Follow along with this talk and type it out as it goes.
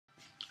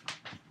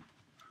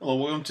Hello,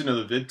 welcome to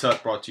another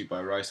VidTut brought to you by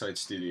Ryside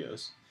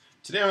Studios.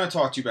 Today I'm going to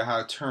talk to you about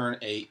how to turn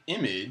an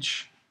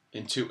image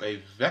into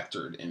a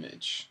vectored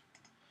image.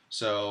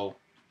 So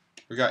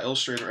we got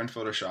Illustrator and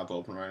Photoshop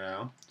open right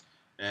now,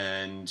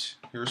 and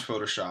here's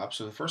Photoshop.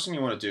 So the first thing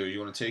you want to do is you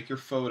want to take your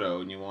photo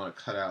and you want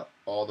to cut out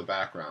all the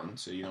background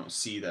so you don't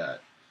see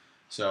that.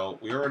 So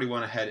we already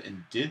went ahead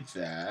and did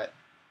that.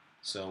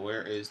 So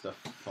where is the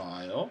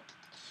file?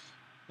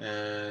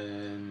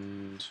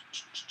 And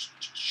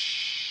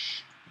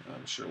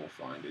I'm sure we'll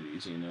find it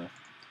easy enough.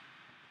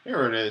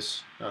 Here it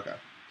is. Okay,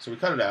 so we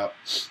cut it out.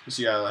 You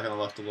see I kind of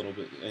left a little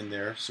bit in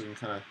there, so you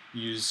can kind of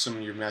use some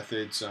of your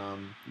methods.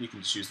 You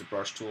can just use the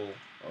brush tool,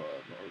 or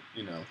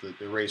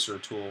the eraser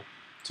tool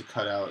to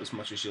cut out as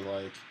much as you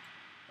like.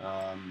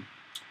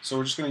 So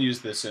we're just going to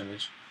use this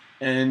image.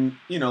 And,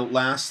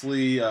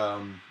 lastly,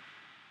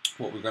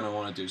 what we're going to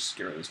want to do is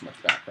get rid of as much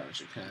background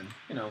as you can.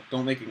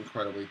 Don't make it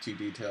incredibly too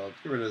detailed.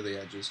 Get rid of the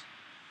edges.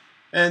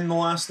 And the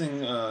last thing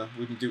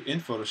we can do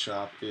in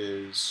Photoshop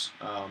is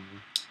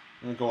I'm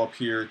going to go up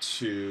here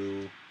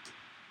to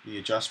the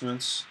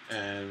adjustments,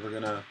 and we're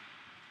going to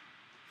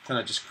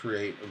kind of just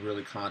create a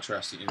really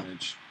contrasty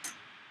image.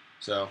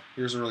 So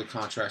here's a really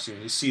contrasty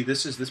image. You see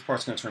this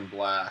part's going to turn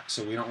black,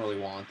 so we don't really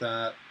want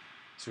that.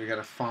 So we got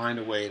to find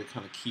a way to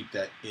kind of keep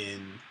that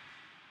in.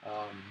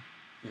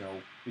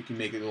 We can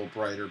make it a little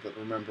brighter, but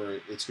remember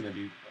it's going to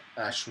be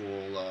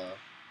actual,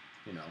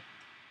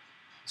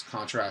 as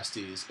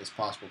contrasty as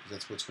possible, because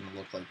that's what it's going to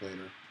look like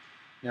later.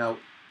 Now,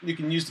 you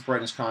can use the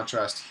brightness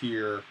contrast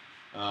here,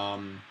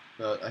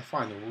 but I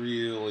find the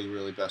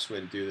really best way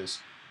to do this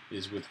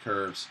is with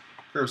curves.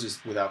 Curves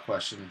is, without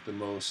question, the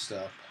most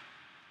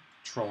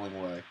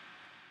trolling way.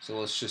 So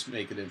let's just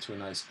make it into a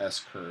nice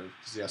S-curve,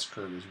 because the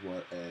S-curve is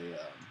what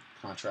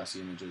a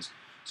contrasty image is.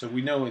 So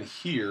we know in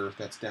here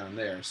that's down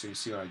there, so you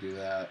see when I do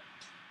that.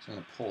 So I'm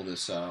going to pull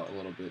this out a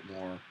little bit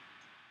more.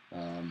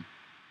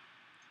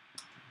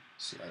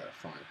 See, I gotta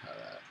find how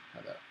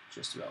that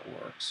just about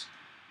works.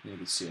 And you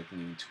can see I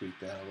can even tweak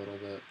that a little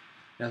bit.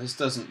 Now this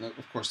doesn't,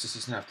 of course, this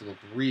doesn't have to look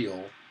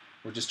real.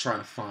 We're just trying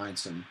to find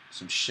some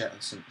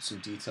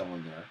detail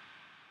in there,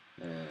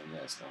 and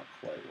that's not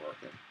quite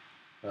working.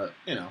 But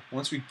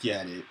once we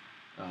get it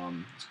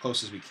as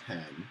close as we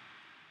can,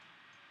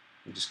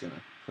 we're just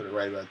gonna put it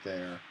right about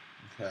there.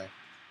 Okay.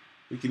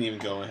 We can even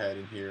go ahead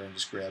in here and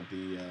just grab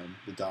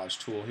the dodge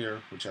tool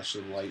here, which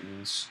actually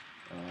lightens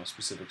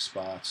specific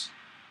spots.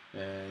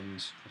 And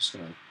I'm just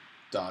going to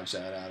dodge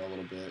that out a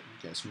little bit,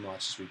 get as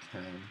much as we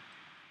can.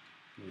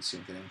 You can see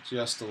I'm getting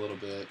just a little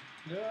bit.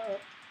 Yeah.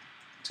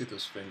 See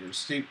those fingers.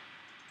 See,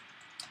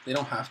 they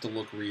don't have to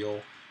look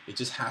real. It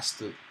just has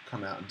to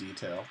come out in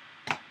detail.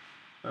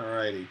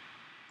 Alrighty.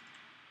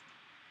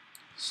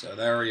 So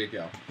there you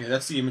go. Yeah,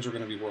 that's the image we're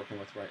going to be working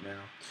with right now.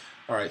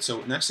 Alright,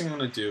 so next thing I'm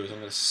going to do is I'm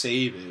going to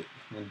save it.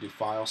 I'm going to do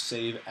File,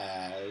 Save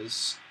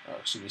As, or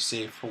excuse me,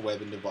 Save for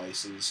Web and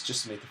Devices,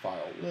 just to make the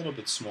file a little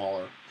bit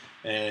smaller.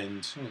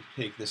 And I'm going to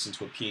take this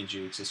into a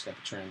PNG because it's got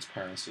the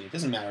transparency. It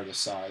doesn't matter the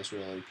size,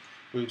 really.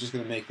 We're just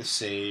going to make the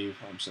save.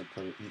 I'm just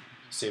going to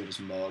save it as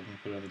mug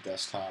and put it on the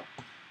desktop.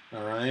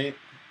 Alright,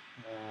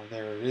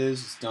 there it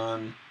is. It's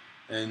done.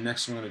 And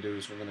next thing I'm going to do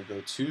is we're going to go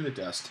to the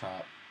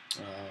desktop.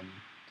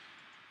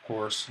 Of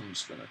course, I'm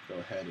just going to go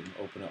ahead and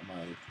open up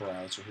my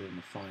browser here in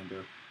the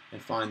Finder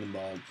and find the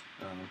mug.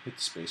 Hit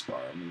the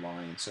spacebar on the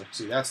line. So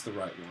see, that's the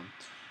right one.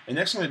 And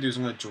next thing I'm going to do is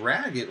I'm going to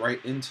drag it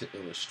right into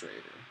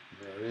Illustrator.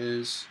 There it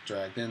is,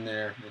 dragged in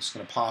there. It's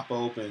going to pop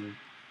open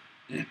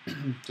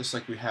just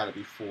like we had it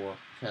before.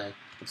 Okay,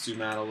 let's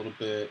zoom out a little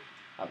bit.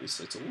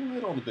 Obviously, it's a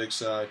little on the big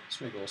side.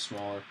 Let's make it a little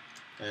smaller.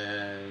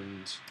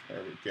 And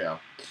there we go.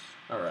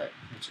 All right,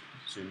 let's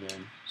zoom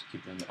in. Just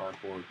keep it on the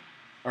artboard.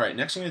 All right,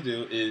 next thing I'm going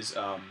to do is,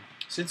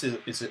 since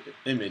it's an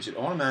image, it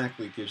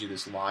automatically gives you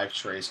this live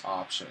trace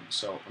option.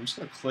 So I'm just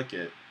going to click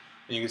it,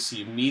 and you can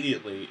see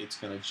immediately it's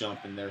going to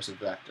jump, and there's a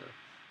vector.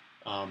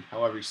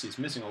 However, you see it's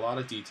missing a lot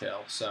of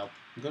detail, so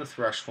we go to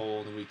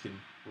threshold and we can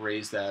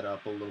raise that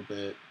up a little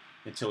bit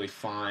until we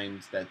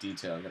find that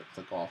detail. I've got to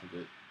click off of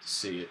it to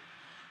see it.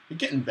 We're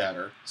getting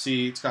better.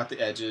 See, it's got the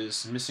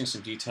edges, missing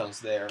some details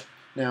there.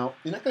 Now,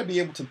 you're not going to be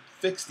able to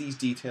fix these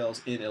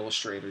details in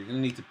Illustrator. You're going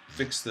to need to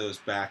fix those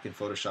back in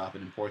Photoshop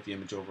and import the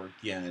image over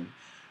again.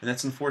 And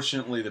that's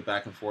unfortunately the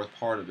back and forth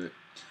part of it.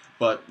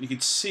 But you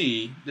can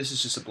see this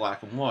is just a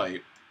black and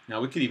white. Now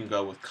we could even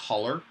go with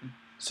color.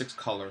 6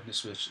 color.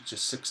 This was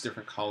just 6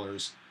 different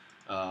colors.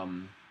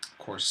 Of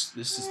course,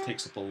 this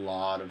takes up a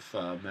lot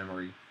of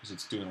memory because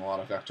it's doing a lot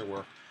of vector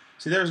work.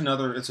 See, there's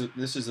another.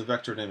 This is a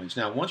vectored image.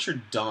 Now, once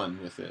you're done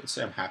with it,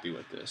 say I'm happy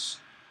with this,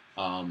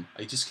 I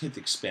just hit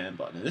the expand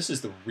button. And this is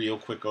the real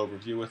quick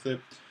overview with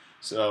it.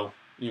 So,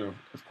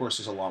 of course,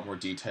 there's a lot more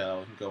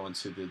detail. You can go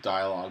into the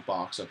dialog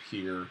box up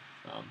here,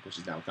 which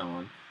is now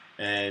gone,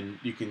 and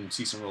you can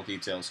see some real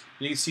details.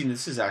 You can see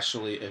this is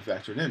actually a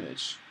vectored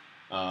image.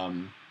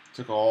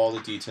 Took all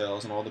the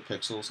details and all the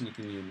pixels, and you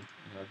can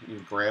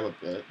grab a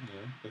bit.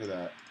 Look at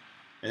that,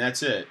 and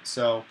that's it.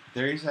 So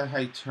there's how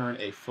you turn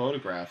a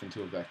photograph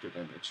into a vectored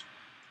image.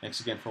 Thanks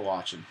again for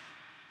watching.